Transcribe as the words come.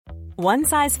One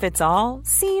size fits all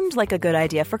seemed like a good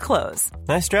idea for clothes.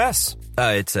 Nice dress.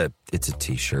 It's a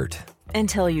t-shirt.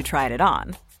 Until you tried it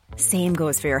on. Same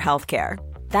goes for your healthcare.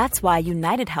 That's why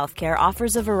United Healthcare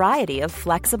offers a variety of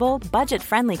flexible,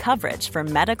 budget-friendly coverage for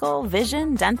medical,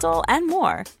 vision, dental, and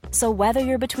more. So whether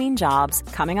you're between jobs,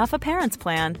 coming off a parent's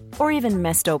plan, or even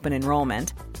missed open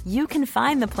enrollment, you can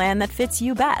find the plan that fits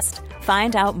you best.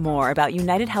 Find out more about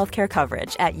United Healthcare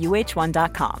coverage at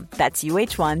uh1.com. That's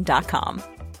uh1.com.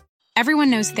 Everyone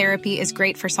knows therapy is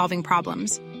great for solving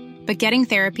problems, but getting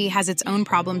therapy has its own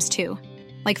problems too,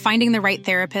 like finding the right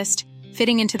therapist,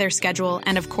 fitting into their schedule,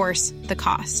 and of course, the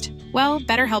cost. Well,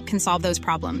 BetterHelp can solve those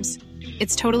problems.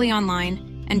 It's totally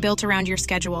online and built around your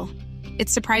schedule.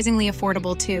 It's surprisingly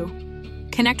affordable too.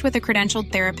 Connect with a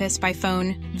credentialed therapist by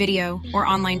phone, video, or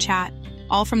online chat,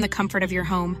 all from the comfort of your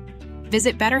home.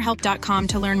 Visit BetterHelp.com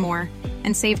to learn more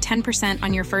and save 10%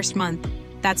 on your first month.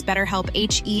 That's BetterHelp,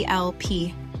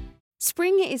 H-E-L-P.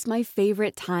 Spring is my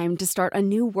favorite time to start a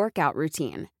new workout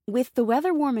routine. With the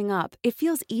weather warming up, it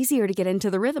feels easier to get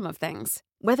into the rhythm of things.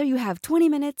 Whether you have 20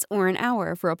 minutes or an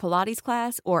hour for a Pilates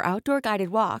class or outdoor guided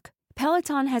walk,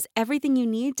 Peloton has everything you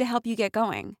need to help you get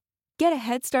going. Get a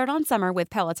head start on summer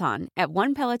with Peloton at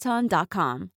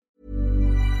onepeloton.com.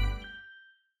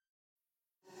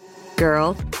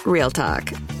 Girl, real talk.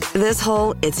 This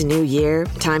whole "it's a new year,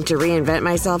 time to reinvent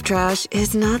myself" trash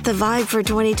is not the vibe for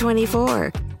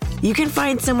 2024. You can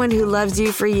find someone who loves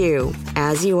you for you,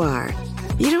 as you are.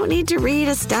 You don't need to read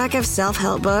a stack of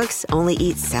self-help books, only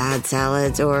eat sad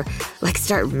salads, or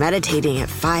start meditating at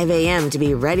 5 a.m. to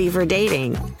be ready for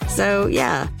dating. So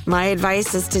yeah, my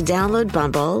advice is to download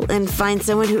Bumble and find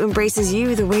someone who embraces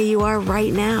you the way you are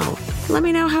right now. Let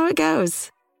me know how it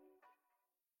goes.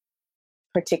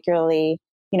 Particularly,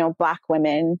 Black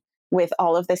women, with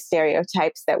all of the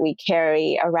stereotypes that we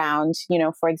carry around,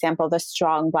 for example, the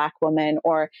strong Black woman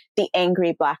or the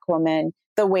angry Black woman,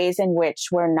 the ways in which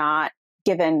we're not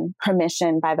given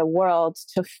permission by the world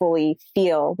to fully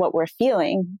feel what we're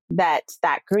feeling, that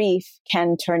grief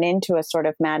can turn into a sort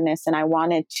of madness. And I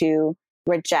wanted to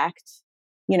reject,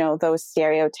 those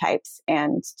stereotypes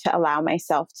and to allow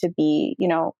myself to be,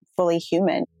 fully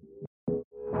human.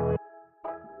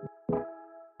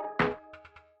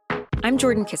 I'm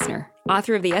Jordan Kistner,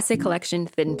 author of the essay collection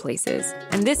Thin Places,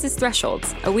 and this is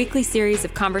Thresholds, a weekly series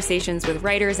of conversations with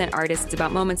writers and artists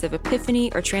about moments of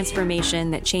epiphany or transformation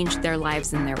that changed their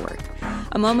lives and their work.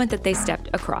 A moment that they stepped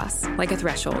across, like a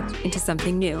threshold, into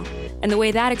something new, and the way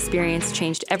that experience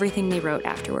changed everything they wrote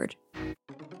afterward.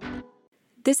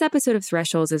 This episode of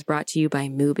Thresholds is brought to you by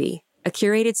Mubi, a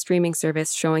curated streaming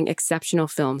service showing exceptional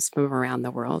films from around the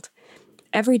world.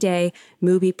 Every day,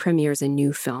 Mubi premieres a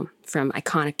new film. From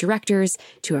iconic directors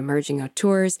to emerging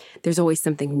auteurs, there's always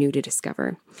something new to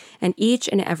discover. And each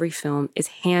and every film is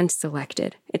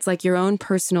hand-selected. It's like your own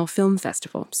personal film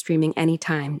festival, streaming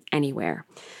anytime, anywhere.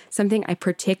 Something I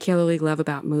particularly love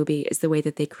about Mubi is the way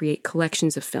that they create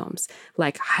collections of films,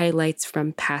 like highlights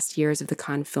from past years of the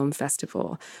Cannes Film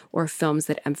Festival, or films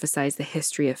that emphasize the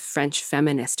history of French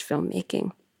feminist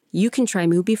filmmaking. You can try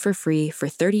Mubi for free for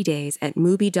 30 days at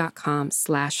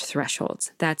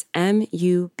Mubi.com/thresholds. That's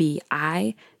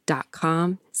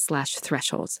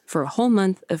MUBI.com/thresholds for a whole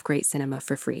month of great cinema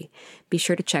for free. Be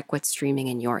sure to check what's streaming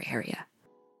in your area.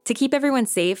 To keep everyone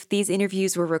safe, these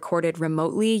interviews were recorded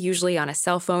remotely, usually on a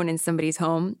cell phone in somebody's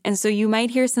home, and so you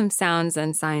might hear some sounds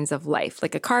and signs of life,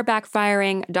 like a car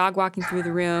backfiring, a dog walking through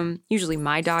the room, usually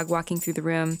my dog walking through the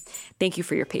room. Thank you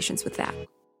for your patience with that.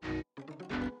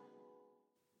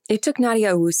 It took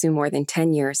Nadia Owusu more than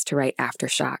 10 years to write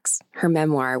Aftershocks, her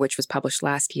memoir, which was published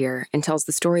last year and tells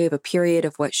the story of a period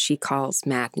of what she calls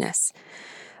madness.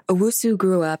 Owusu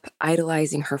grew up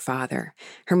idolizing her father.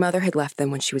 Her mother had left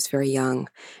them when she was very young,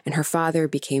 and her father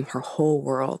became her whole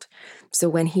world. So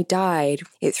when he died,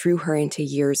 it threw her into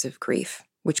years of grief,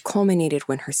 which culminated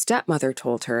when her stepmother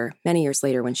told her, many years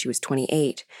later when she was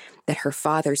 28, that her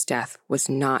father's death was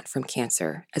not from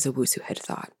cancer, as Owusu had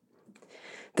thought.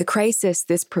 The crisis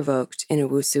this provoked in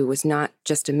Owusu was not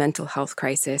just a mental health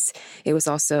crisis, it was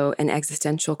also an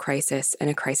existential crisis and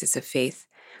a crisis of faith,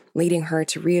 leading her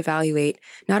to reevaluate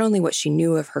not only what she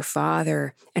knew of her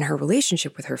father and her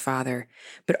relationship with her father,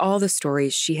 but all the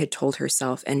stories she had told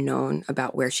herself and known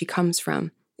about where she comes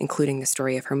from, including the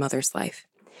story of her mother's life.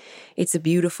 It's a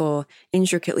beautiful,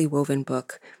 intricately woven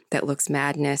book that looks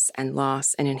madness and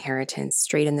loss and inheritance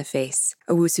straight in the face.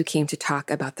 Owusu came to talk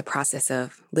about the process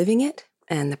of living it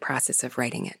and the process of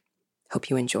writing it. Hope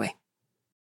you enjoy.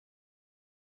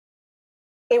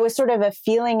 It was sort of a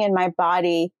feeling in my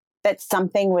body that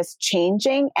something was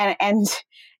changing. And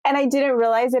And I didn't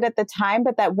realize it at the time,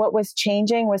 but that what was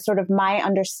changing was sort of my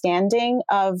understanding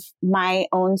of my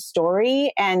own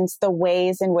story and the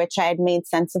ways in which I had made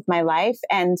sense of my life.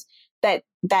 And that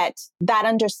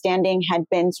understanding had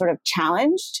been sort of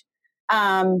challenged,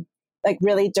 like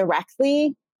really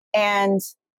directly. And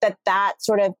that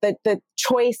sort of the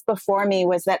choice before me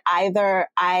was that either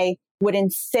I would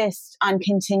insist on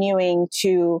continuing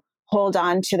to hold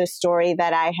on to the story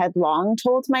that I had long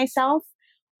told myself,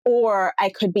 or I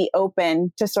could be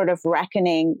open to sort of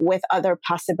reckoning with other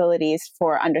possibilities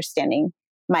for understanding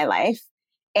my life.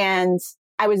 And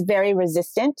I was very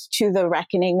resistant to the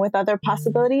reckoning with other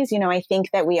possibilities. You know, I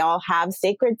think that we all have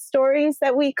sacred stories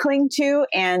that we cling to,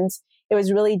 and it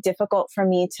was really difficult for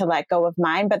me to let go of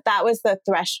mine. But that was the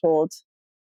threshold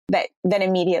that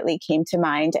immediately came to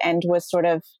mind and was sort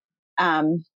of,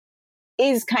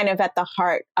 is kind of at the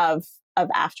heart of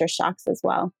Aftershocks as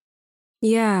well.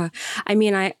 Yeah. I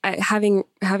mean, I having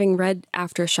read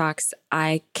Aftershocks,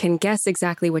 I can guess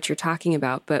exactly what you're talking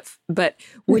about, but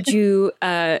would you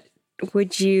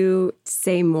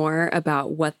say more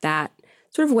about what that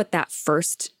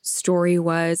first story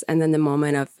was and then the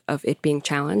moment of it being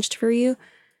challenged for you?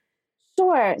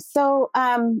 Sure. So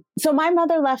my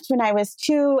mother left when I was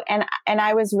 2, and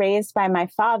I was raised by my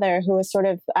father, who was sort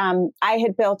of, I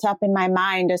had built up in my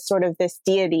mind as sort of this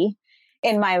deity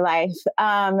in my life.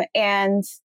 And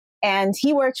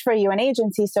he worked for a UN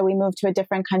agency. So we moved to a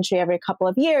different country every couple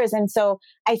of years. And so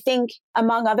I think,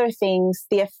 among other things,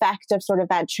 the effect of sort of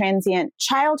that transient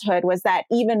childhood was that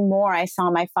even more I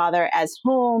saw my father as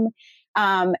home,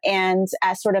 and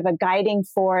as sort of a guiding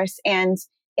force. And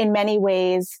in many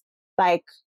ways, like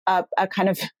a kind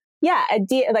of,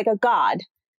 like a god.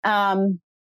 When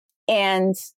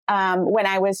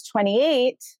I was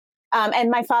 28,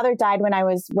 and my father died when I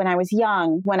was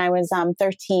young, when I was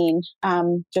 13,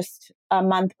 just a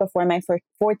month before my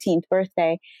 14th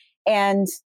birthday. And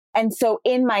so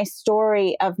in my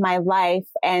story of my life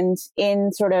and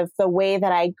in sort of the way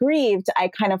that I grieved, I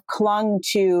kind of clung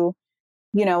to,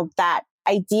 you know, that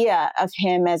idea of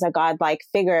him as a godlike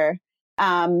figure,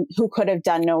 who could have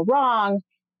done no wrong.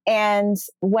 And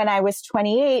when I was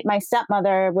 28, my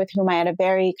stepmother, with whom I had a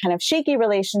very kind of shaky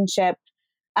relationship,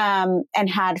 and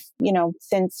had, you know,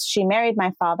 since she married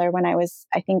my father when I was,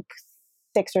 I think,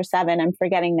 6 or 7, I'm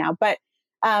forgetting now, but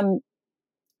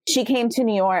she came to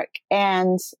New York,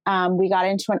 and we got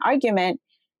into an argument,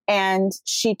 and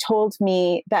she told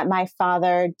me that my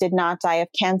father did not die of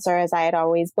cancer, as I had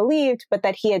always believed, but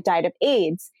that he had died of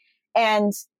AIDS.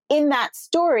 And in that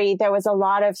story, there was a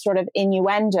lot of sort of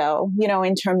innuendo, you know,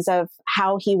 in terms of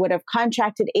how he would have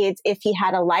contracted AIDS if he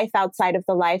had a life outside of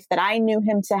the life that I knew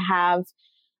him to have.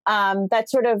 That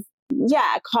sort of,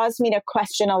 caused me to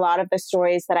question a lot of the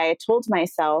stories that I had told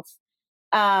myself.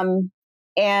 And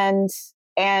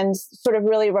sort of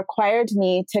really required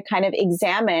me to kind of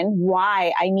examine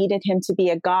why I needed him to be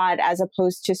a god, as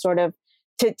opposed to sort of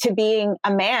to being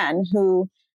a man who,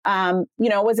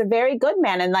 was a very good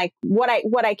man. And like what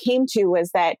I came to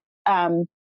was that,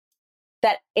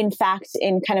 that in fact,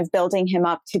 in kind of building him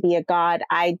up to be a god,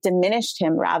 I diminished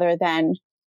him rather than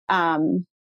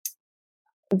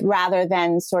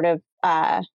sort of,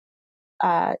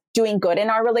 doing good in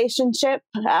our relationship,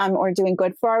 or doing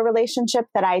good for our relationship,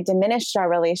 that I diminished our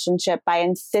relationship by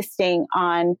insisting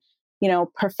on, you know,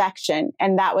 perfection.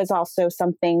 And that was also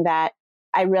something that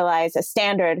I realized, a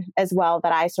standard as well,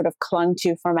 that I sort of clung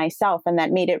to for myself, and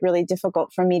that made it really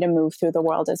difficult for me to move through the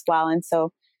world as well. And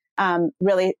so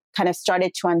really kind of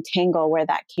started to untangle where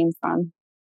that came from.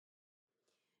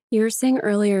 You were saying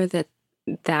earlier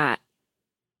that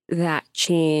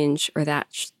change, or that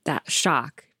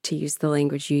shock, to use the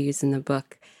language you use in the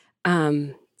book,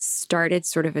 started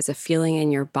sort of as a feeling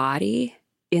in your body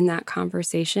in that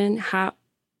conversation.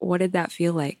 What did that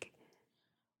feel like?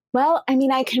 Well, I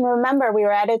mean, I can remember we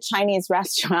were at a Chinese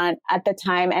restaurant at the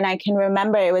time, and I can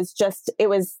remember it was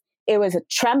a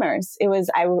tremors. It was,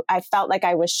 I felt like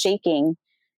I was shaking,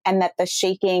 and that the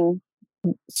shaking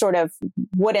sort of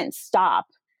wouldn't stop.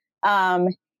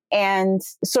 And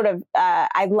sort of,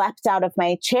 I leapt out of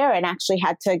my chair and actually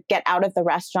had to get out of the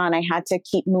restaurant. I had to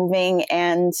keep moving,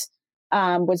 and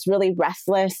was really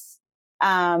restless.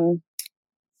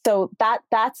 So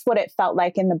that's what it felt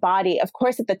like in the body. Of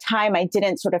course, at the time, I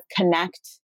didn't sort of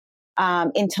connect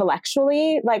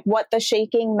intellectually, like what the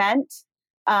shaking meant.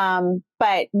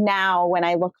 But now when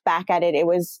I look back at it, it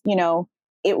was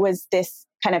this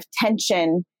kind of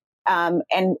tension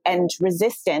and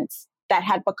resistance that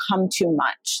had become too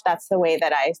much. That's the way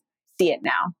that I see it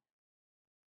now.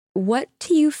 What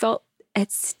do you felt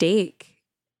at stake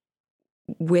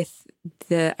with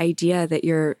the idea that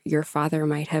your father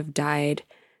might have died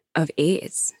of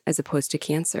AIDS as opposed to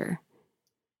cancer?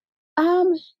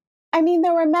 I mean,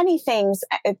 there were many things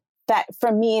that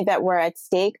for me that were at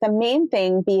stake. The main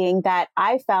thing being that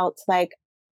I felt like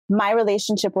my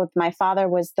relationship with my father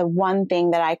was the one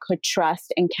thing that I could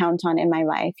trust and count on in my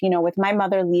life. You know, with my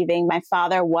mother leaving, my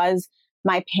father was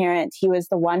my parent. He was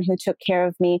the one who took care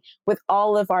of me with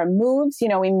all of our moves. You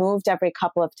know, we moved every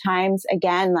couple of times.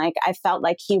 Again, like I felt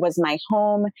like he was my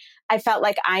home. I felt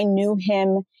like I knew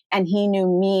him and he knew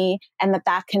me, and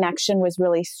that connection was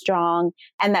really strong.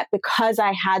 And that because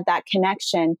I had that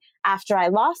connection after I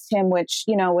lost him, which,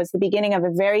 you know, was the beginning of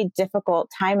a very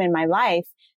difficult time in my life,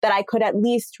 that I could at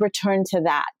least return to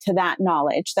that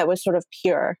knowledge that was sort of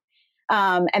pure.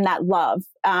 And that love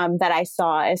that I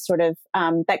saw as sort of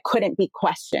that couldn't be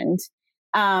questioned.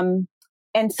 And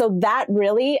so that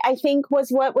really, I think, was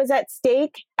what was at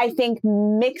stake. I think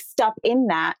mixed up in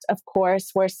that, of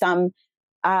course, were some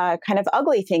kind of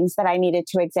ugly things that I needed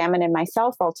to examine in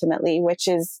myself ultimately, which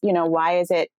is, you know, why is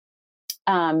it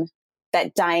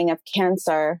that dying of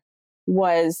cancer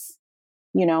was,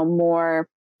 you know, more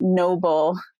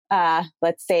noble,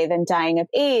 let's say, than dying of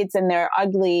AIDS. And there are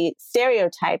ugly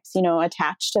stereotypes, you know,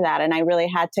 attached to that. And I really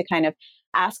had to kind of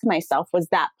ask myself, was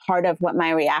that part of what my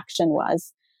reaction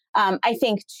was? I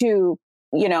think too,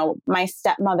 you know, my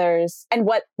stepmother's and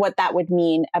what that would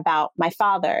mean about my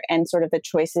father and sort of the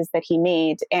choices that he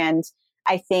made. And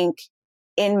I think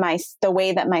in the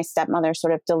way that my stepmother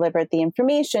sort of delivered the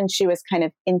information, she was kind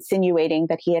of insinuating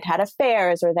that he had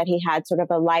affairs or that he had sort of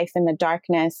a life in the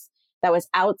darkness that was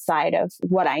outside of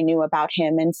what I knew about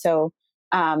him. And so,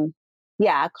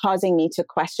 causing me to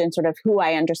question sort of who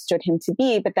I understood him to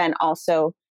be, but then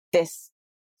also this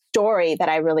story that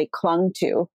I really clung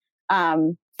to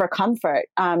for comfort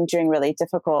during really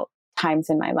difficult times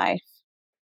in my life.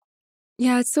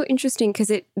 Yeah, it's so interesting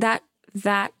because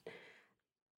that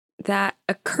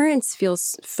occurrence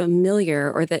feels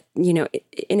familiar, or that, you know,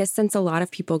 in a sense, a lot of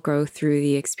people go through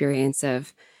the experience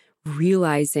of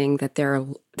realizing that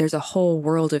there's a whole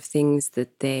world of things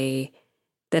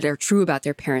that are true about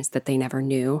their parents that they never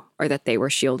knew, or that they were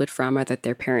shielded from, or that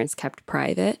their parents kept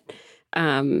private.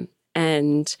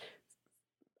 And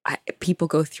people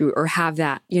go through or have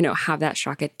that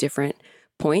shock at different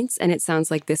points. And it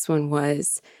sounds like this one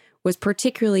was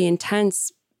particularly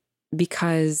intense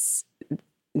because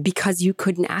you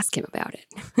couldn't ask him about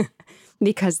it,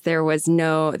 because there was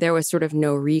sort of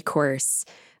no recourse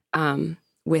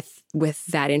with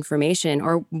that information,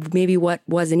 or maybe what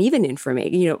wasn't even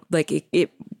information. You know, like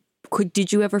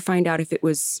did you ever find out if it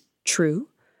was true?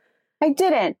 I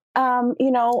didn't.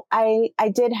 You know, I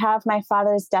did have my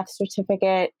father's death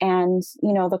certificate, and,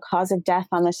 you know, the cause of death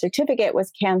on the certificate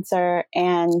was cancer.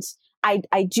 And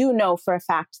I do know for a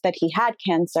fact that he had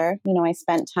cancer. You know, I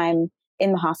spent time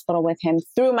in the hospital with him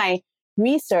through my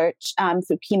research,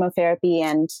 through chemotherapy.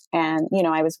 And, you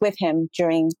know, I was with him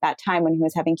during that time when he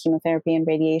was having chemotherapy and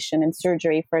radiation and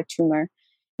surgery for a tumor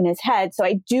in his head. So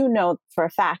I do know for a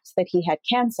fact that he had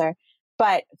cancer.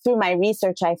 But through my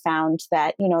research, I found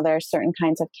that, you know, there are certain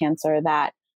kinds of cancer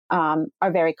that are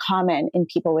very common in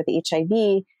people with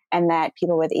HIV, and that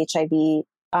people with HIV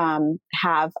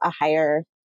have a higher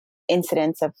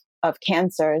incidence of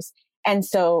cancers. And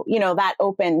so, you know, that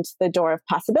opened the door of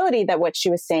possibility that what she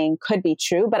was saying could be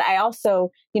true. But I also,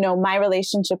 you know, my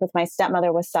relationship with my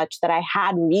stepmother was such that I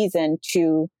had reason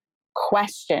to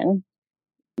question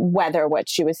whether what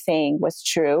she was saying was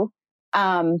true.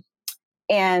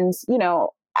 And, you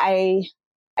know, I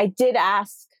did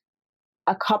ask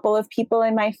a couple of people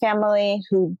in my family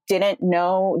who didn't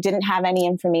have any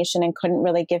information and couldn't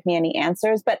really give me any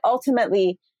answers. But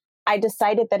ultimately, I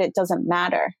decided that it doesn't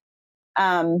matter.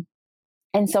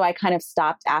 And so I kind of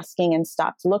stopped asking and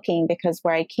stopped looking, because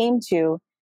where I came to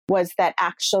was that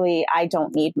actually I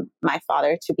don't need my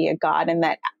father to be a god, and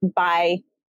that by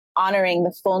honoring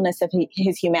the fullness of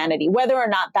his humanity, whether or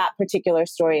not that particular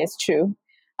story is true,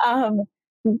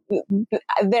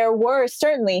 there were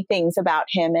certainly things about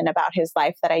him and about his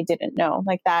life that I didn't know.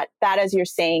 Like that, as you're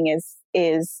saying,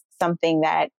 is something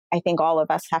that I think all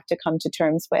of us have to come to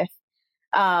terms with.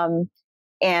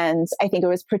 And I think it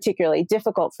was particularly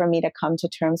difficult for me to come to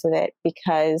terms with it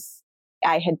because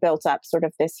I had built up sort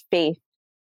of this faith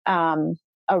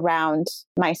around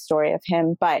my story of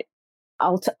him. But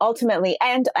ultimately,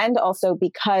 and also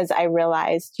because I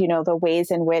realized, you know, the ways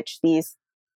in which these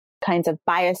kinds of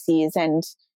biases and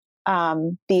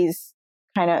these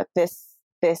kind of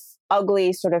this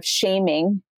ugly sort of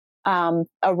shaming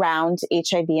around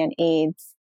HIV and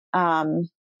AIDS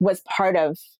was part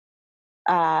of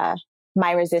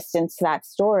my resistance to that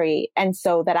story. And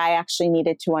so that I actually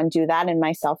needed to undo that in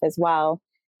myself as well,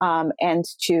 and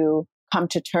to come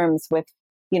to terms with,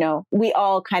 we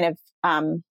all kind of,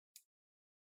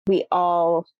 we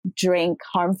all drink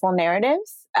harmful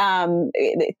narratives.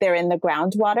 They're in the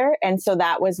groundwater. And so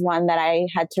that was one that I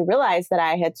had to realize that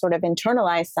I had sort of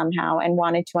internalized somehow and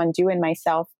wanted to undo in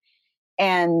myself.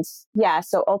 And yeah,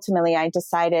 so ultimately I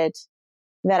decided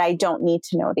that I don't need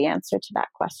to know the answer to that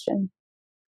question.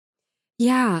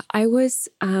 Yeah, I was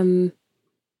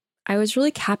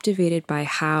really captivated by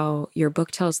how your book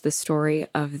tells the story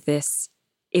of this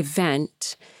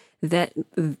event that,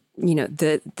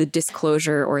 the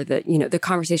disclosure or the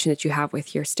conversation that you have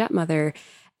with your stepmother,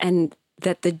 and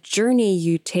that the journey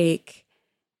you take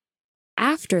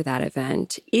after that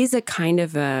event is a kind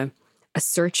of a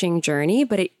searching journey,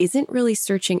 but it isn't really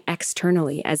searching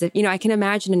externally. As if, I can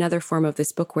imagine another form of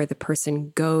this book where the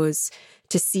person goes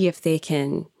to see if they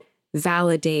can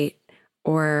validate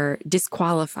or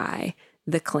disqualify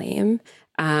the claim,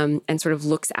 and sort of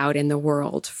looks out in the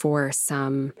world for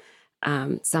some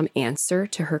answer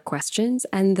to her questions.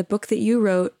 And the book that you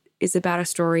wrote is about a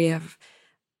story of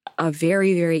a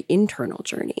very, very internal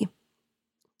journey.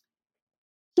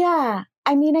 Yeah.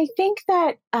 I mean, I think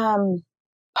that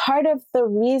part of the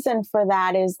reason for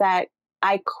that is that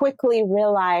I quickly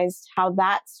realized how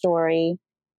that story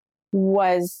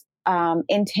was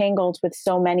entangled with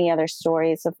so many other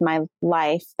stories of my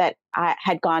life that I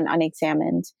had gone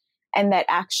unexamined. And that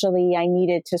actually I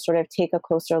needed to sort of take a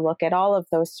closer look at all of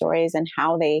those stories and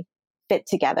how they fit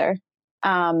together.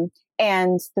 And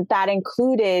that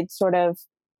included sort of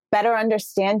better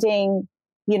understanding,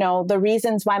 the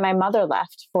reasons why my mother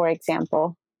left, for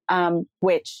example,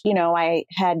 which, I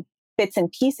had bits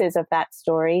and pieces of that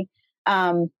story.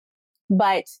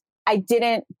 But I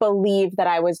didn't believe that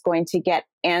I was going to get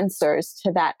answers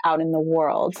to that out in the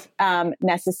world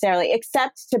necessarily,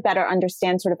 except to better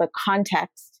understand sort of a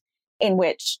context in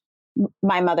which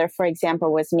my mother, for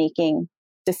example, was making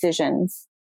decisions.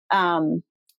 And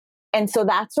so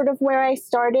that's sort of where I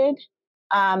started,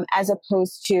 as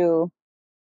opposed to,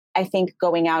 I think,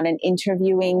 going out and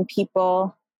interviewing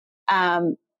people.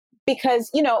 Because,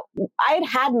 I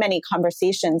had many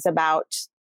conversations about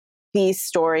these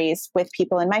stories with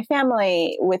people in my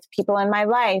family, with people in my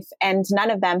life, and none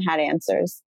of them had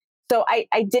answers. So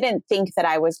I didn't think that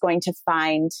I was going to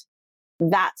find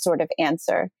that sort of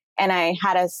answer. And I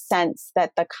had a sense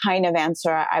that the kind of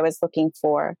answer I was looking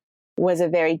for was a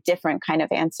very different kind of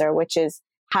answer, which is,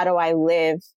 how do I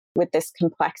live with this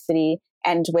complexity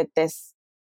and with this,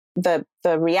 the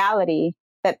reality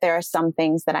that there are some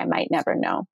things that I might never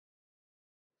know.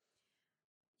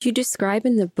 You describe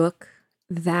in the book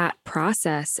that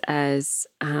process as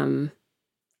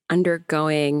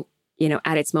undergoing,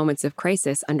 at its moments of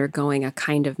crisis, undergoing a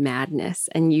kind of madness.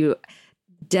 And you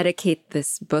dedicate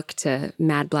this book to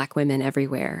mad Black women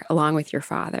everywhere, along with your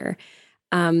father.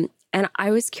 And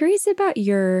I was curious about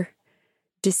your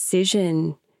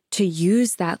decision to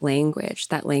use that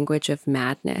language of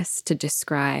madness, to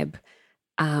describe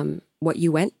what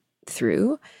you went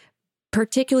through,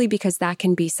 particularly because that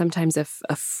can be sometimes a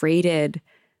freighted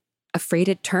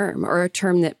term, or a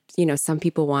term that, some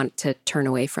people want to turn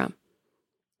away from.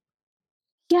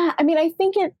 Yeah, I mean, I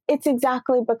think it's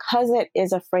exactly because it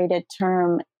is a freighted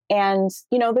term. And,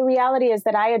 the reality is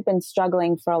that I had been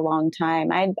struggling for a long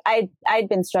time. I'd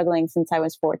been struggling since I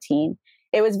was 14.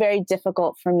 It was very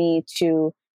difficult for me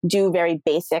to do very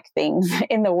basic things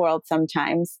in the world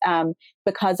sometimes,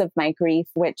 because of my grief,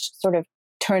 which sort of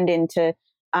turned into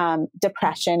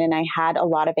depression. And I had a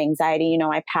lot of anxiety.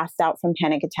 I passed out from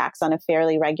panic attacks on a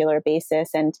fairly regular basis.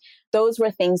 And those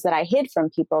were things that I hid from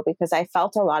people because I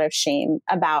felt a lot of shame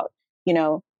about,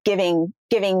 giving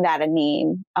that a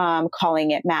name,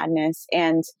 calling it madness.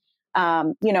 And,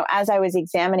 as I was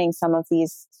examining some of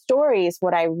these stories,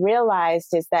 what I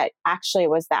realized is that actually it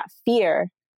was that fear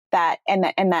and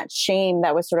that shame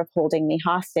that was sort of holding me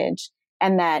hostage,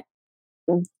 and that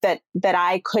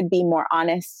I could be more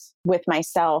honest with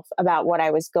myself about what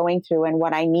I was going through and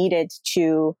what I needed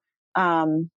to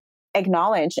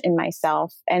acknowledge in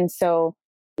myself. And so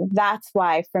that's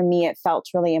why, for me, it felt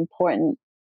really important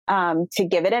to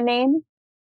give it a name,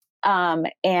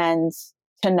 and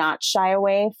to not shy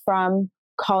away from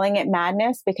calling it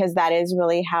madness, because that is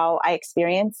really how I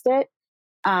experienced it.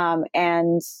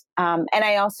 And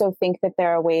I also think that there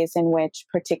are ways in which,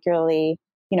 particularly,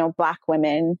 Black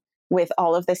women, with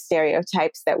all of the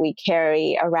stereotypes that we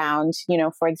carry around,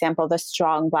 for example, the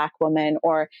strong Black woman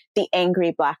or the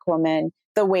angry Black woman,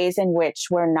 the ways in which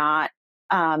we're not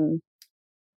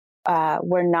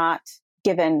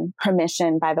given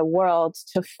permission by the world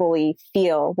to fully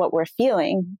feel what we're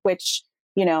feeling, which,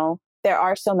 there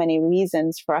are so many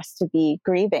reasons for us to be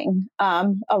grieving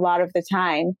a lot of the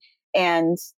time.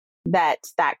 and that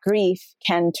grief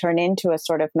can turn into a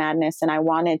sort of madness. And I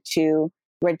wanted to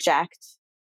reject,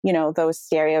 those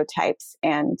stereotypes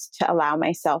and to allow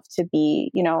myself to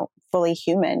be, fully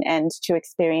human and to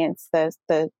experience the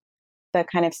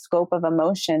kind of scope of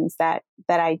emotions that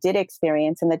I did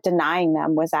experience, and that denying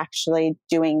them was actually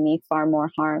doing me far more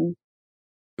harm.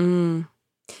 Mm.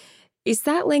 Is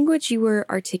that language you were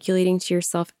articulating to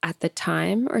yourself at the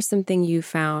time, or something you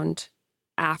found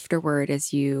afterward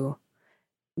as you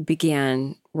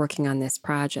began working on this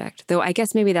project? Though I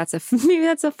guess maybe that's a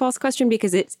false question,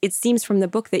 because it seems from the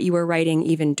book that you were writing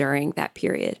even during that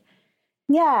period.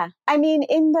 Yeah. I mean,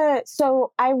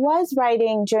 so I was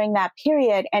writing during that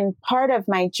period, and part of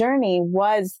my journey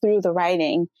was through the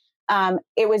writing.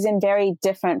 It was in very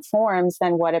different forms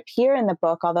than what appear in the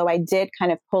book, although I did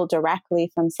kind of pull directly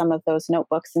from some of those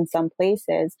notebooks in some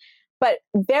places. But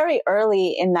very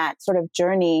early in that sort of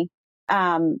journey,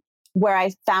 where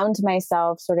I found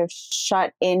myself sort of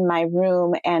shut in my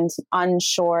room and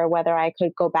unsure whether I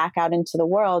could go back out into the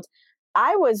world,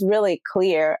 I was really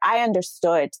clear. I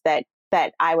understood that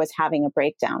I was having a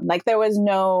breakdown. Like, there was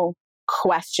no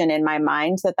question in my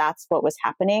mind that that's what was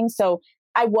happening. So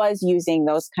I was using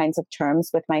those kinds of terms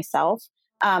with myself.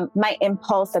 My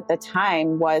impulse at the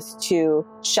time was to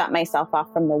shut myself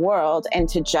off from the world and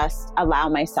to just allow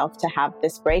myself to have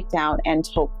this breakdown and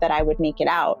hope that I would make it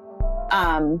out.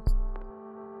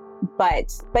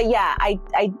 But yeah, I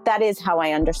that is how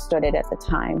I understood it at the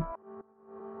time.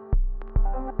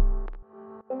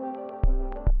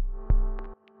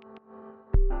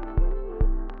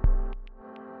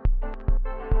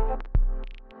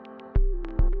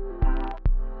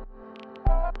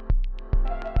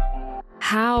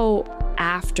 How,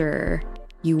 after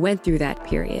you went through that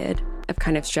period of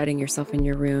kind of shutting yourself in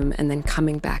your room and then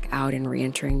coming back out and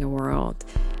re-entering the world,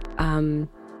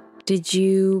 did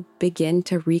you begin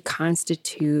to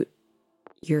reconstitute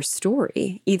your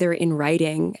story, either in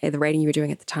writing, the writing you were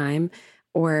doing at the time,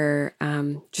 or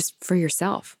just for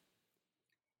yourself?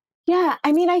 Yeah,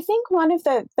 I mean, I think one of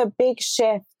the big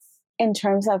shifts in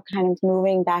terms of kind of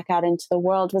moving back out into the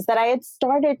world was that I had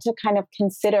started to kind of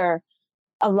consider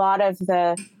a lot of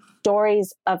the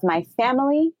stories of my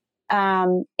family,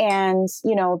 and,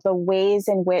 the ways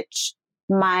in which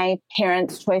my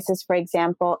parents' choices, for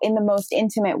example, in the most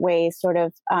intimate ways, sort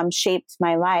of shaped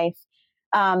my life.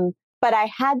 But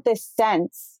I had this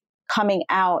sense coming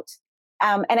out.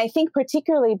 And I think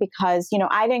particularly because,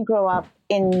 I didn't grow up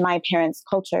in my parents'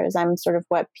 cultures. I'm sort of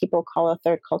what people call a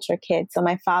third culture kid. So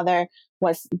my father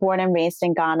was born and raised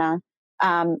in Ghana,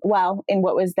 in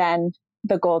what was then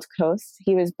the Gold Coast.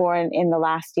 He was born in the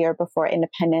last year before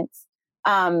independence.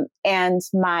 And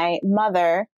my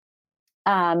mother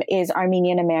is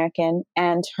Armenian American,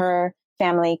 and her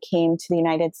family came to the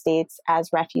United States as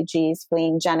refugees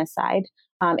fleeing genocide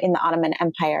in the Ottoman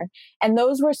Empire. And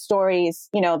those were stories,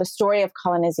 the story of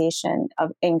colonization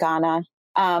in Ghana,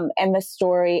 and the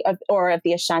story of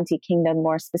the Ashanti Kingdom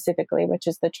more specifically, which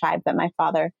is the tribe that my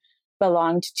father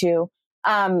belonged to.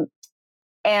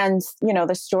 And,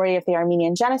 the story of the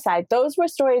Armenian genocide, those were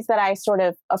stories that I sort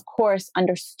of course,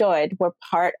 understood were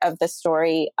part of the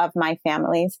story of my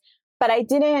families, but I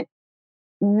didn't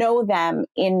know them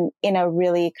in a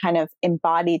really kind of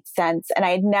embodied sense. And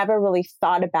I had never really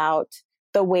thought about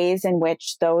the ways in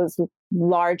which those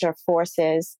larger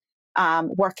forces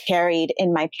were carried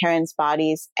in my parents'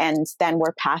 bodies and then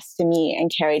were passed to me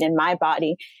and carried in my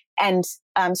body, and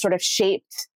sort of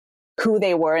shaped who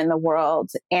they were in the world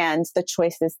and the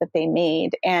choices that they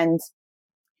made. And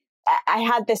I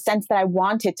had this sense that I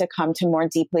wanted to come to more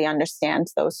deeply understand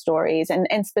those stories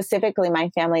and specifically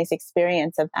my family's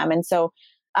experience of them. And so,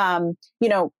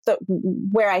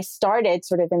 where I started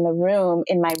sort of in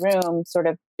my room, sort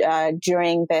of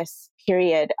during this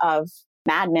period of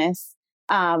madness,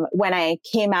 when I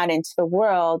came out into the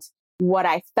world, what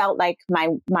I felt like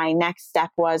my next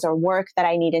step was, or work that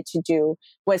I needed to do,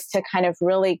 was to kind of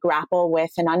really grapple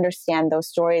with and understand those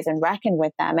stories and reckon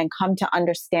with them and come to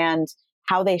understand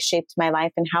how they shaped my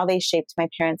life and how they shaped my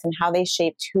parents and how they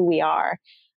shaped who we are.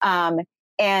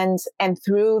 And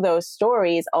through those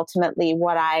stories, ultimately,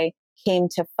 what I came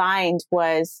to find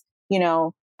was,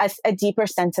 a deeper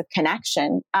sense of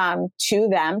connection to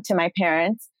them, to my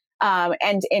parents.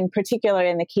 And in particular,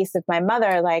 in the case of my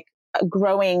mother, like a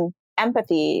growing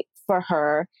empathy for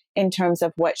her in terms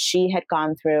of what she had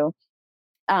gone through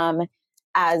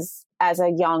as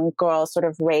a young girl, sort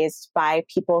of raised by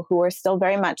people who were still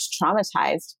very much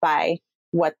traumatized by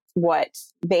what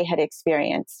they had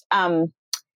experienced. And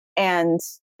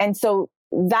so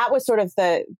that was sort of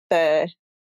the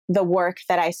work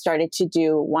that I started to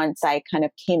do once I kind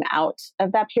of came out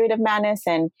of that period of madness,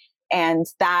 and And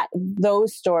that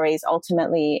those stories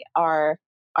ultimately are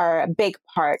a big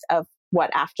part of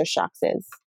what Aftershocks is.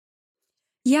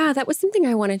 Yeah, that was something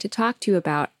I wanted to talk to you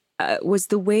about, was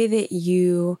the way that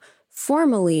you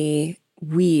formally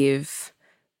weave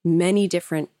many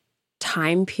different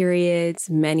time periods,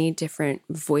 many different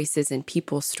voices and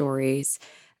people's stories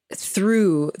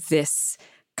through this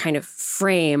kind of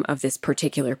frame of this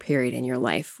particular period in your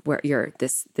life, where you're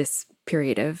this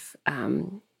period of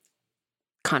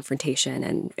confrontation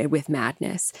and with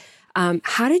madness.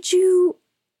 How did you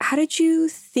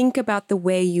think about the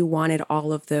way you wanted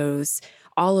all of those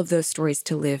stories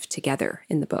to live together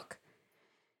in the book?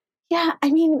 Yeah,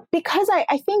 I mean, because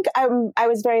I think I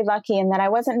was very lucky in that I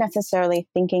wasn't necessarily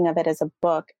thinking of it as a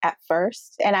book at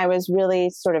first. And I was really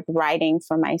sort of writing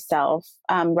for myself,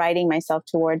 writing myself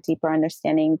toward deeper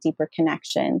understanding, deeper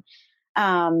connection,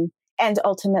 and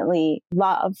ultimately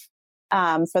love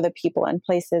for the people and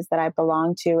places that I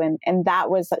belong to. And that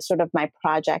was sort of my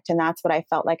project. And that's what I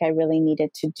felt like I really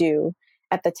needed to do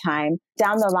at the time.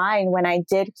 Down the line, when I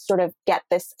did sort of get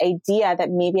this idea that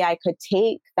maybe I could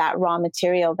take that raw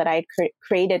material that I'd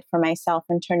created for myself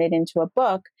and turn it into a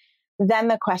book, then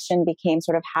the question became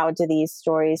sort of, how do these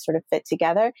stories sort of fit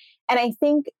together? And I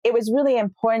think it was really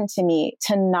important to me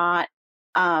to not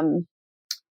kind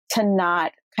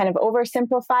of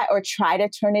oversimplify or try to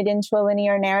turn it into a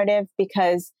linear narrative,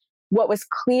 because what was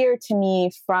clear to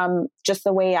me from just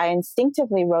the way I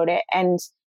instinctively wrote it and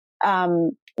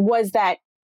was that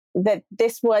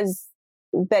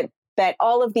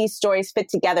all of these stories fit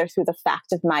together through the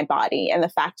fact of my body and the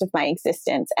fact of my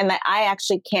existence, and that I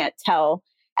actually can't tell,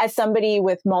 as somebody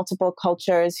with multiple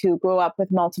cultures, who grew up with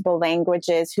multiple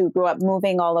languages, who grew up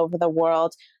moving all over the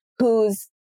world, whose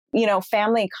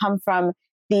family come from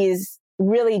these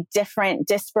really different,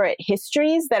 disparate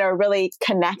histories that are really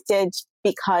connected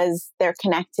because they're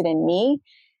connected in me,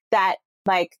 that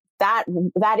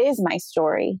is my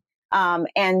story.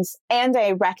 And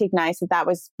I recognized that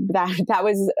was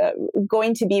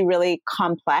going to be really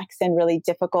complex and really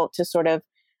difficult to sort of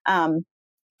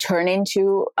turn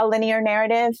into a linear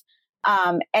narrative.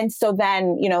 And so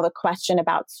then, the question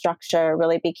about structure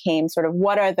really became sort of,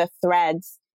 what are the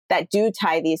threads that do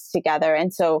tie these together?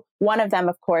 And so one of them,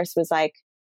 of course, was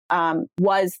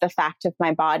was the fact of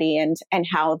my body and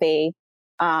how they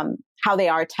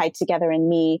are tied together in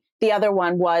me. The other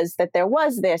one was that there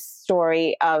was this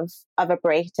story of a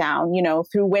breakdown,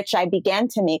 through which I began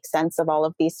to make sense of all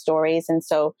of these stories. And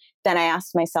so then I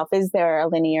asked myself, is there a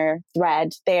linear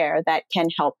thread there that can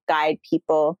help guide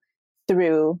people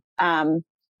through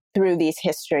these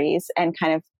histories and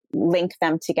kind of link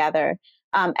them together?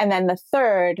 And then the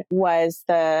third was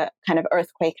the kind of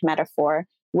earthquake metaphor,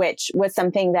 which was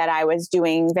something that I was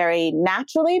doing very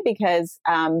naturally because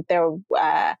I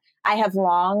have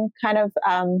long kind of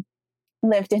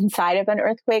lived inside of an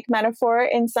earthquake metaphor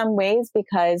in some ways,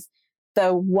 because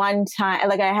the one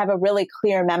time, I have a really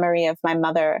clear memory of my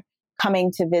mother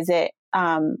coming to visit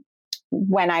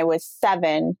when I was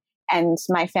 7. And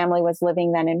my family was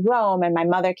living then in Rome, and my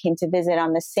mother came to visit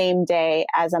on the same day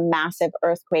as a massive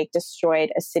earthquake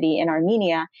destroyed a city in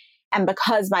Armenia. And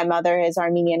because my mother is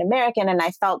Armenian American, and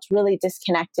I felt really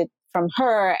disconnected from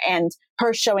her, and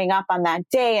her showing up on that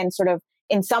day and sort of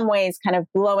in some ways kind of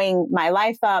blowing my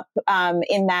life up,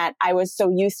 in that I was so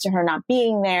used to her not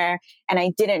being there, and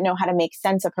I didn't know how to make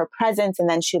sense of her presence. And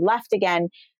then she left again.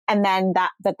 And then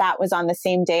that was on the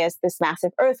same day as this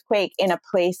massive earthquake in a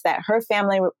place that her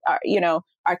family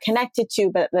are connected to,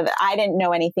 but that I didn't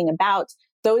know anything about.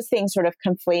 Those things sort of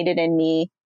conflated in me,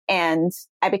 and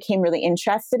I became really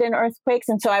interested in earthquakes.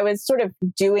 And so I was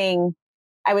using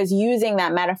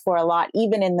that metaphor a lot,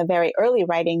 even in the very early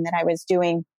writing that I was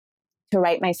doing, to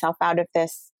write myself out of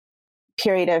this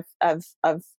period of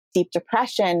deep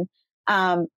depression.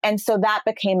 And so that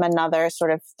became another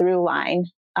sort of through line.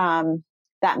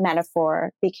 That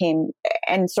metaphor became,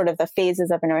 and sort of the phases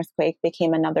of an earthquake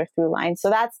became another through line. So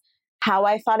that's how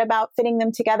I thought about fitting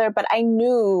them together. But I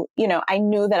knew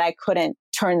that I couldn't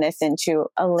turn this into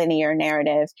a linear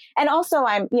narrative. And also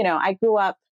I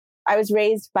was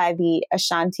raised by the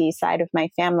Ashanti side of my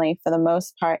family for the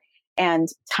most part. And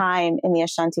time in the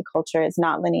Ashanti culture is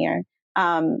not linear.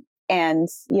 And,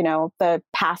 the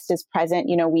past is present.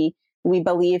 We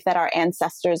believe that our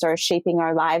ancestors are shaping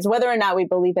our lives, whether or not we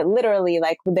believe it literally.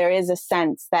 There is a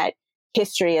sense that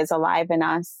history is alive in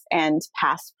us, and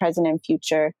past, present, and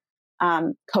future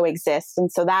coexist.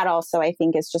 And so that also, I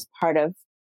think, is just part of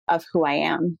who I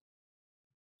am.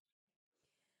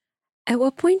 At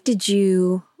what point did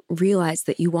you realize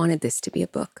that you wanted this to be a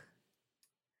book?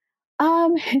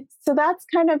 So that's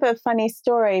kind of a funny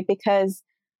story, because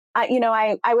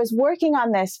I was working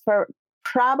on this for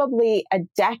probably a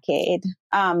decade,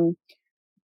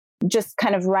 just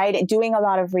kind of doing a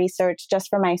lot of research just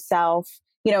for myself.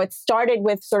 It started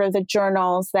with sort of the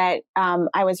journals that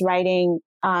I was writing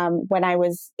when I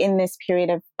was in this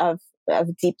period of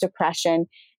deep depression,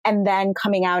 and then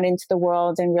coming out into the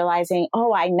world and realizing,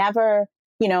 oh, I never,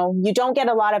 you don't get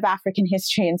a lot of African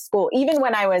history in school. Even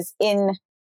when I was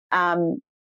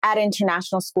at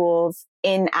international schools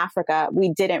in Africa,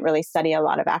 we didn't really study a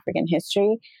lot of African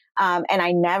history. And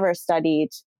I never studied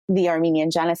the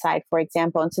Armenian genocide, for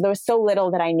example. And so there was so little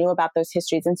that I knew about those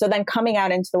histories. And so then coming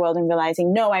out into the world and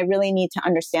realizing, no, I really need to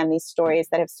understand these stories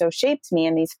that have so shaped me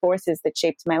and these forces that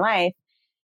shaped my life,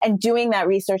 and doing that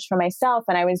research for myself.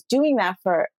 And I was doing that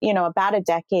for, about a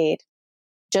decade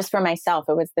just for myself.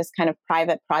 It was this kind of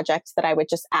private project that I would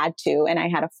just add to, and I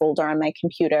had a folder on my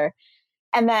computer.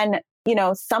 And then,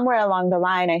 somewhere along the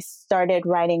line, I started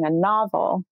writing a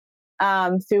novel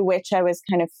through which I was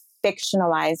kind of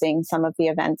fictionalizing some of the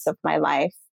events of my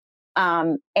life.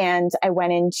 And I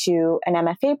went into an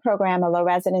MFA program, a low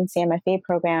residency MFA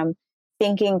program,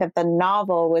 thinking that the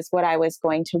novel was what I was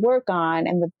going to work on,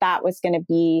 and that was going to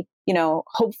be,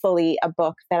 hopefully a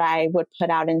book that I would put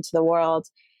out into the world.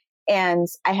 And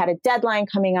I had a deadline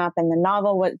coming up, and the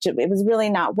novel it was really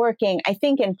not working. I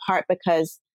think in part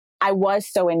because I was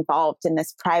so involved in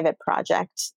this private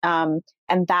project.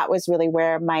 And that was really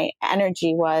where my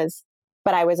energy was.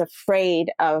 But I was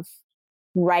afraid of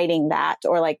writing that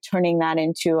or like turning that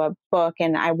into a book.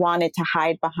 And I wanted to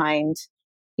hide behind,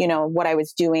 what I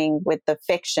was doing with the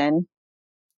fiction.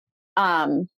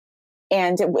 And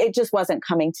it just wasn't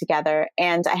coming together.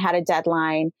 And I had a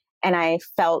deadline, and I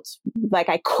felt like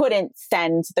I couldn't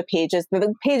send the pages.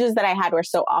 The pages that I had were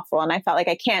so awful. And I felt like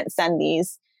I can't send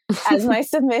these as my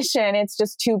submission. It's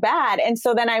just too bad. And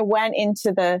so then I went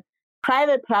into the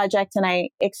private project and I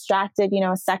extracted,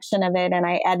 a section of it, and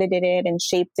I edited it and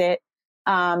shaped it,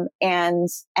 and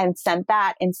sent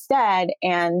that instead.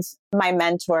 And my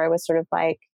mentor was sort of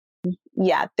like,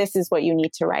 yeah, this is what you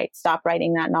need to write. Stop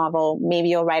writing that novel. Maybe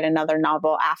you'll write another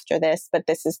novel after this, but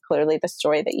this is clearly the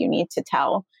story that you need to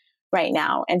tell right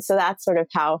now. And so that's sort of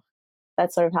how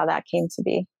that came to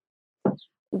be.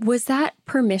 Was that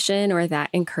permission or that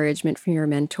encouragement from your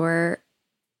mentor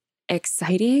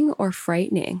exciting or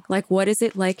frightening? Like, what is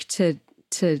it like to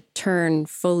turn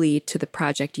fully to the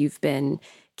project you've been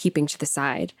keeping to the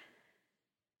side?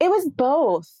 It was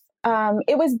both.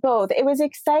 It was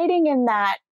exciting in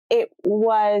that it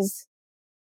was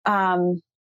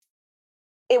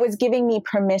giving me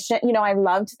permission. I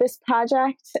loved this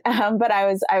project, but I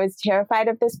was terrified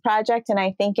of this project. And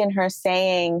I think in her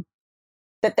saying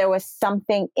that there was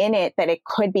something in it that it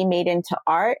could be made into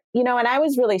art, and I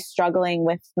was really struggling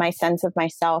with my sense of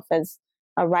myself as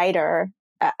a writer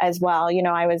as well.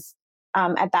 I was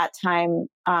at that time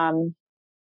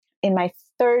in my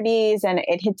 30s, and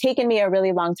it had taken me a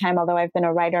really long time, although I've been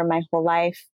a writer my whole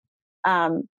life,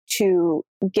 to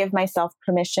give myself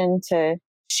permission to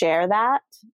share that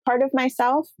part of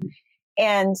myself.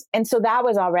 And so that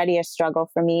was already a struggle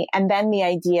for me. And then the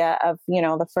idea of,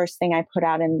 the first thing I put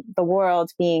out in the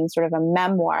world being sort of a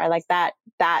memoir, like that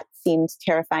seemed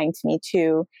terrifying to me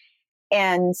too.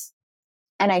 And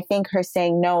I think her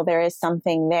saying, no, there is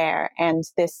something there. And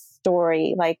this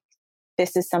story, like,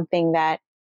 this is something that,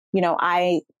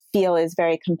 I feel is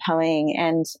very compelling,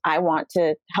 and I want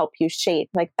to help you shape,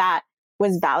 like, that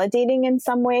was validating in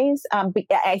some ways. But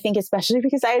I think especially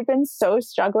because I had been so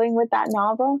struggling with that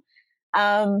novel.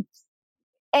 And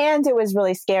it was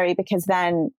really scary because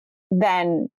then,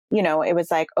 it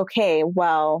was like, okay,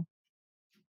 well,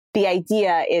 the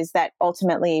idea is that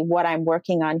ultimately what I'm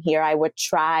working on here, I would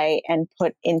try and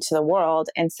put into the world.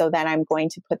 And so then I'm going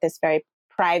to put this very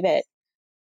private,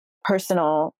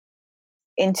 personal,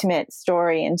 intimate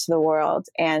story into the world.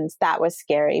 And that was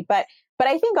scary. But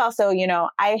I think also,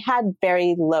 I had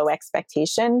very low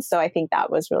expectations. So I think that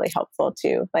was really helpful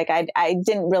too. Like I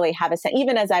didn't really have a sense,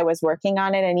 even as I was working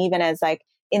on it, and even as like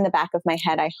in the back of my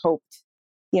head, I hoped,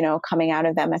 coming out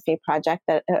of the MFA project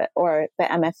or the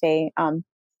MFA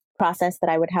process, that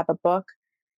I would have a book.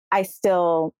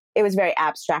 It was very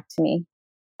abstract to me.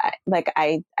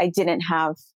 I didn't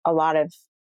have a lot of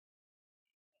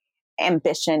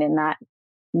ambition in that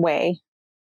way.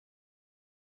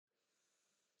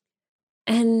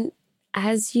 And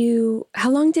how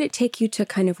long did it take you to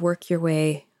kind of work your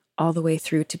way all the way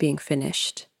through to being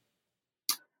finished?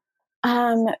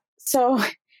 So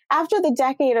after the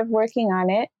decade of working on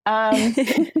it,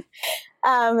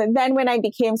 then when I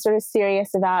became sort of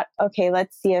serious about, okay,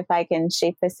 let's see if I can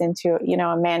shape this into,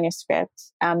 a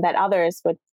manuscript that others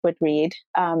would read,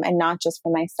 and not just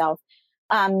for myself.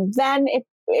 Then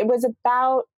it was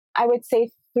about, I would say,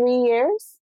 3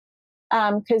 years,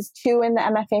 because 2 in the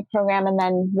MFA program and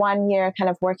then 1 year kind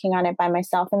of working on it by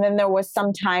myself. And then there was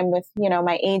some time with,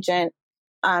 my agent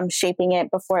shaping it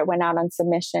before it went out on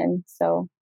submission. So,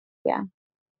 yeah.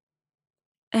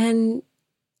 And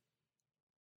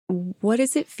what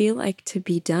does it feel like to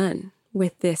be done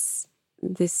with this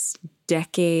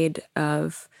decade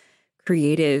of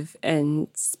creative and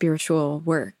spiritual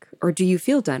work? Or do you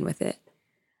feel done with it?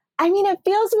 I mean, it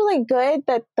feels really good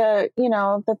that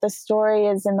the story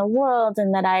is in the world,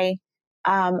 and that I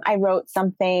wrote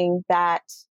something that,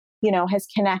 has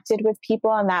connected with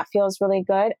people, and that feels really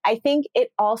good. I think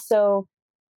it also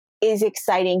is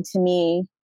exciting to me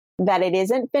that it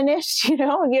isn't finished,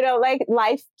 like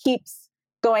life keeps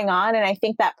going on. And I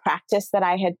think that practice that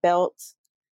I had built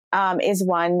is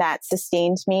one that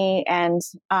sustained me. And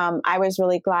I was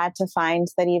really glad to find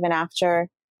that even after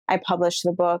I published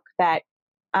the book, that,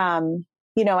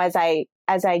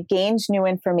 as I gained new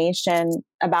information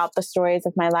about the stories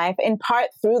of my life, in part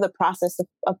through the process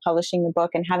of publishing the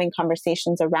book and having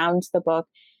conversations around the book,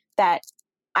 that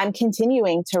I'm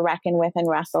continuing to reckon with and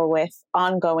wrestle with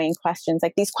ongoing questions.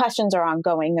 Like, these questions are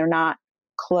ongoing. They're not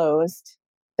closed.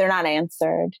 They're not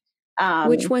answered.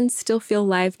 Which ones still feel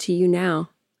live to you now?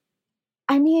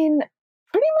 I mean,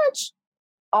 pretty much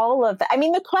all of that. I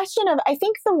mean, I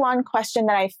think the one question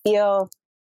that I feel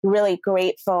really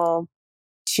grateful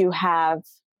to have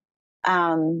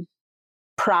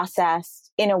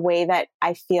processed in a way that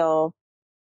I feel,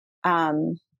 I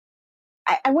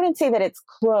wouldn't say that it's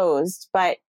closed,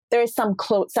 but there is some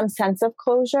sense of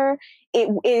closure. It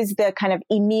is the kind of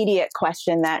immediate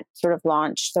question that sort of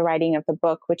launched the writing of the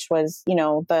book, which was,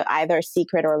 the either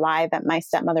secret or lie that my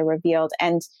stepmother revealed.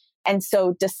 And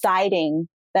so deciding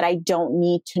that I don't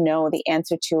need to know the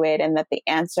answer to it, and that the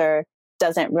answer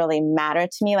doesn't really matter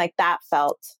to me, like, that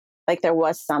felt like there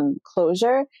was some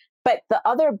closure. But the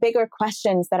other bigger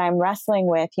questions that I'm wrestling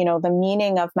with, the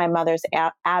meaning of my mother's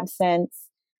absence,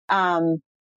 and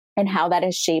how that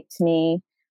has shaped me,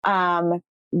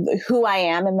 who I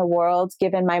am in the world,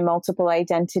 given my multiple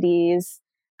identities,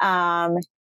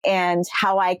 and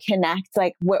how I connect,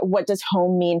 like, what does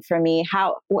home mean for me?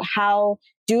 How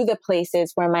do the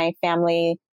places where my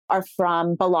family are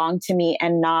from belong to me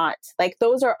and not? Like,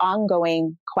 those are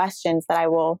ongoing questions that I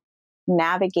will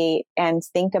navigate and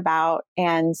think about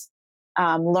and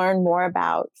learn more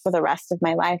about for the rest of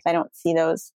my life. I don't see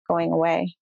those going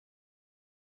away.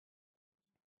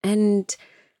 And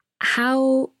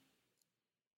how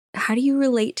do you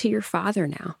relate to your father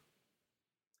now?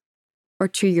 Or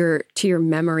to your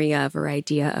memory of or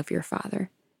idea of your father?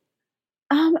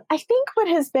 I think what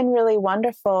has been really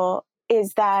wonderful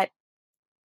is that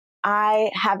I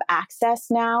have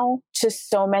access now to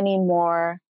so many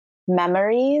more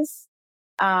memories,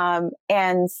 and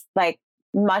like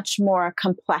much more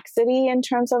complexity in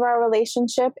terms of our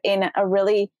relationship, in a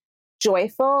really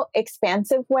joyful,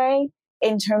 expansive way,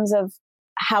 in terms of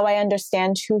how I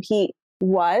understand who he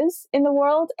was in the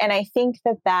world. And I think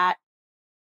that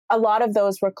a lot of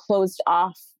those were closed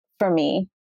off for me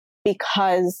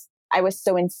because I was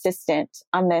so insistent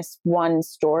on this one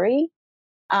story.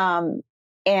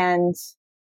 And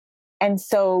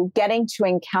so getting to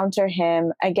encounter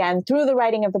him again through the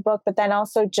writing of the book, but then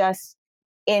also just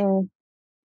in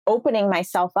opening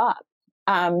myself up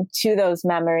to those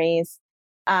memories,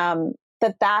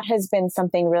 that has been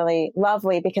something really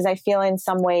lovely, because I feel in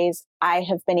some ways I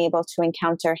have been able to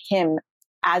encounter him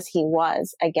as he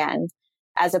was again,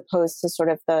 as opposed to sort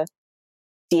of the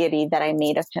deity that I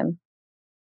made of him.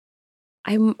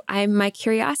 My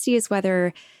curiosity is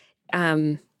whether,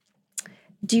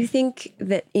 do you think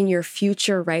that in your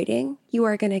future writing, you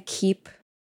are going to keep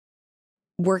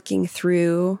working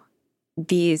through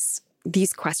these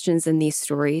questions and these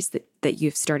stories that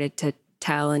you've started to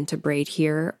tell and to braid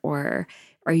here, or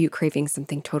are you craving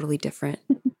something totally different?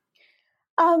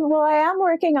 Well, I am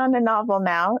working on a novel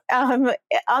now.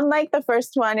 Unlike the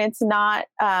first one, it's not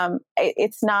a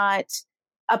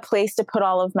place to put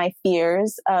all of my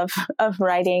fears of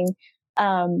writing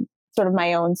sort of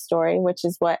my own story, which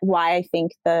is why I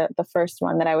think the first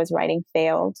one that I was writing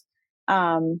failed.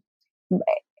 And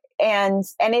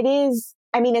it is,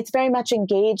 I mean, it's very much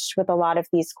engaged with a lot of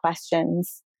these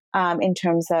questions in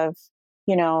terms of,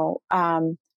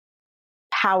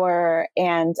 power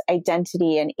and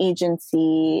identity and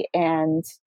agency and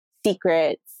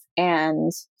secrets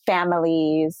and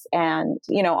families and,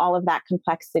 all of that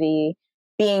complexity,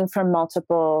 being from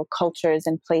multiple cultures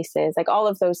and places, like all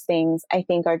of those things, I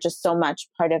think are just so much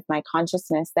part of my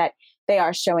consciousness that they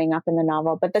are showing up in the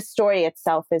novel. But the story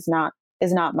itself is not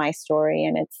my story.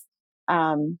 And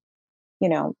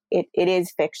it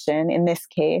is fiction in this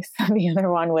case. The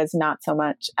other one was not so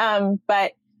much.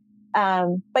 But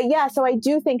yeah, so I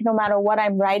do think no matter what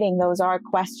I'm writing, those are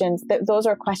questions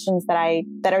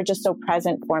that are just so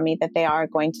present for me that they are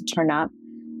going to turn up.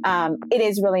 It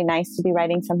is really nice to be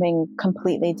writing something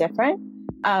completely different.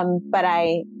 But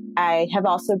I have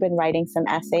also been writing some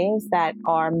essays that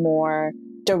are more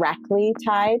directly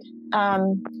tied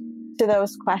to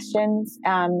those questions.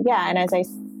 And as I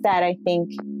said, I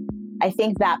think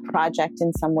that project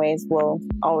in some ways will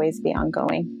always be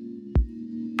ongoing.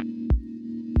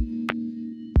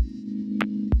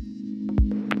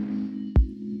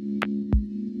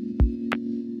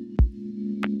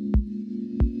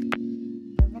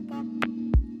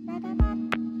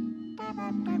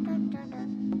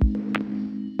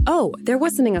 Oh, there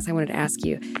was something else I wanted to ask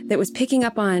you that was picking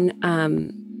up on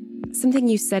something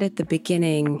you said at the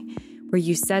beginning, where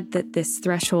you said that this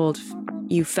threshold,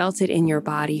 you felt it in your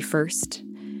body first,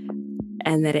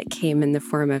 and that it came in the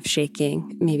form of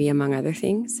shaking, maybe among other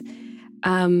things.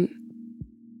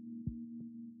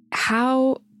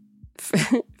 How,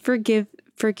 forgive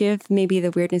maybe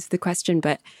the weirdness of the question,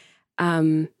 but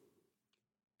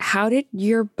how did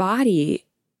your body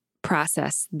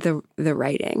process the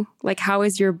writing? Like, how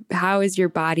is your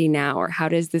body now, or how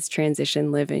does this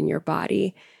transition live in your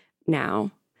body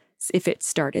now, if it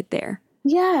started there?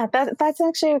 Yeah, that's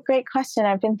actually a great question.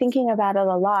 I've been thinking about it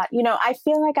a lot. I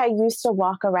feel like I used to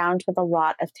walk around with a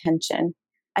lot of tension.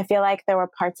 I feel like there were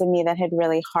parts of me that had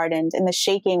really hardened, and the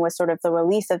shaking was sort of the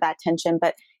release of that tension,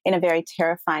 but in a very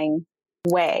terrifying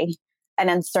way, an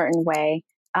uncertain way.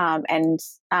 And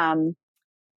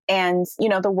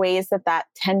the ways that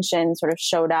tension sort of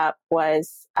showed up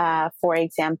was, for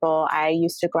example, I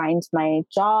used to grind my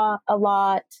jaw a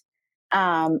lot.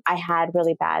 I had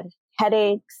really bad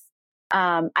headaches.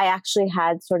 I actually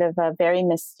had sort of a very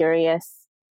mysterious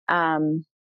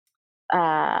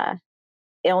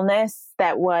illness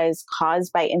that was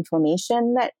caused by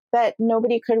inflammation that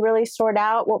nobody could really sort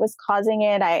out what was causing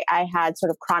it. I had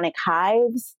sort of chronic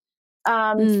hives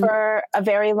for a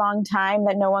very long time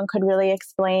that no one could really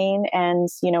explain. And,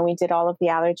 we did all of the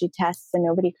allergy tests and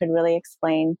nobody could really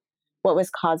explain what was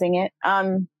causing it.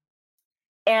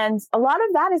 And a lot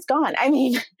of that is gone. I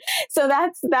mean, so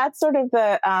that's sort of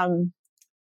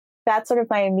that's sort of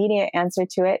my immediate answer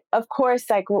to it. Of course,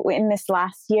 like in this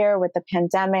last year with the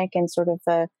pandemic and sort of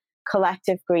the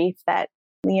collective grief that,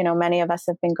 many of us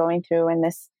have been going through, and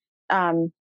this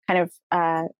kind of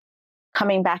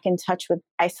coming back in touch with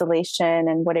isolation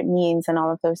and what it means and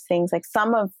all of those things. Like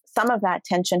some of that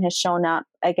tension has shown up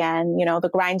again. The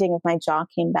grinding of my jaw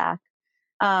came back.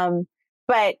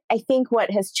 But I think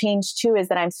what has changed too is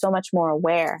that I'm so much more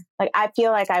aware. Like I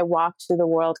feel like I walked through the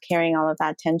world carrying all of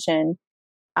that tension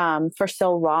for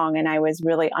so long, and I was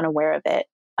really unaware of it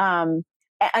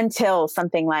until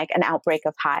something like an outbreak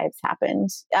of hives happened.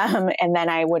 And then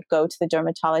I would go to the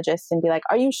dermatologist and be like,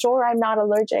 "Are you sure I'm not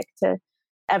allergic to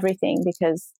everything?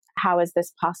 Because how is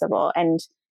this possible?" And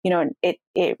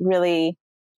it really,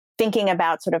 thinking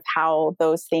about sort of how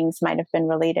those things might have been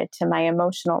related to my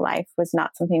emotional life was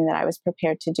not something that I was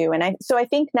prepared to do. And so I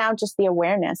think now just the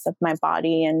awareness of my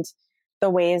body and the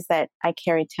ways that I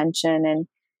carry tension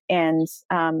and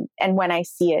when I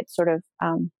see it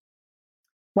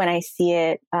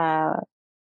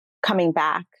coming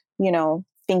back,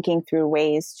 thinking through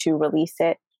ways to release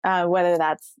it, whether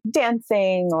that's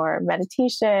dancing or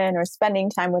meditation or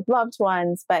spending time with loved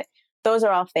ones. But those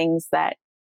are all things that,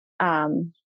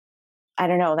 I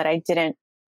don't know, that I didn't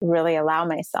really allow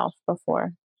myself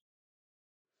before.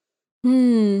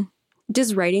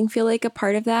 Does writing feel like a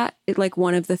part of that? Like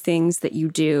one of the things that you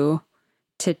do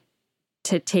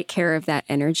to take care of that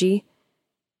energy?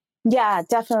 Yeah,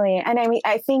 definitely. And I mean,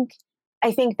 I think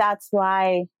that's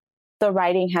why the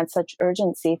writing had such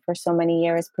urgency for so many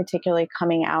years, particularly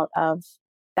coming out of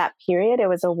that period. It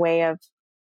was a way of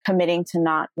committing to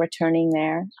not returning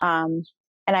there. And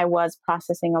I was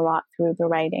processing a lot through the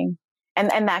writing.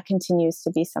 And that continues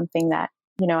to be something that,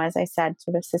 as I said,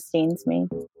 sort of sustains me.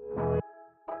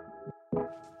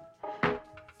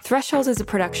 Threshold is a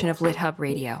production of LitHub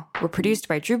Radio. We're produced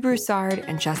by Drew Broussard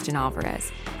and Justin Alvarez.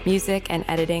 Music and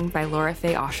editing by Laura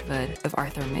Faye Oshwood of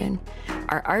Arthur Moon.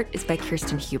 Our art is by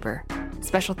Kirsten Huber.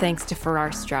 Special thanks to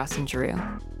Farrar, Straus, and Giroux.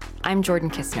 I'm Jordan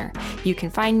Kistner. You can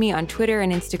find me on Twitter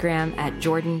and Instagram at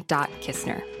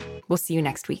jordan.kistner. We'll see you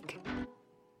next week.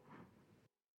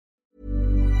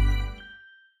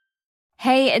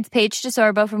 Hey, it's Paige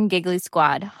DeSorbo from Giggly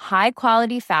Squad. High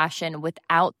quality fashion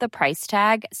without the price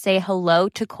tag. Say hello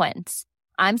to Quince.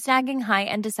 I'm snagging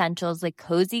high-end essentials like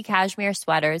cozy cashmere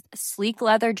sweaters, sleek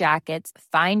leather jackets,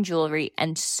 fine jewelry,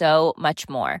 and so much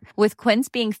more. With Quince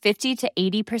being 50 to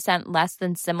 80% less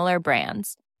than similar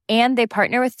brands. And they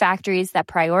partner with factories that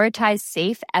prioritize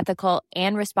safe, ethical,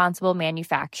 and responsible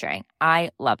manufacturing. I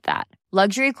love that.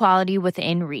 Luxury quality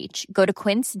within reach. Go to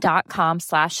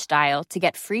quince.com/style to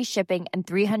get free shipping and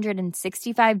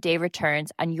 365-day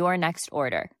returns on your next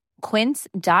order.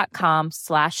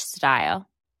 Quince.com/style.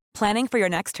 Planning for your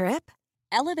next trip?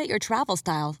 Elevate your travel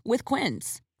style with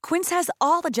Quince. Quince has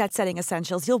all the jet-setting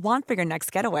essentials you'll want for your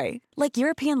next getaway, like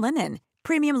European linen,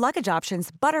 premium luggage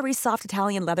options, buttery soft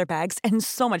Italian leather bags, and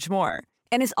so much more.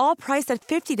 And is all priced at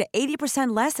 50 to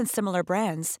 80% less than similar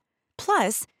brands.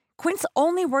 Plus, Quince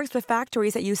only works with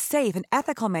factories that use safe and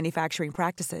ethical manufacturing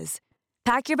practices.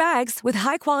 Pack your bags with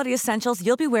high-quality essentials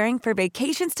you'll be wearing for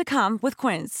vacations to come with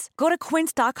Quince. Go to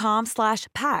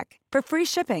quince.com/pack for free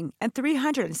shipping and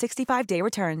 365-day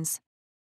returns.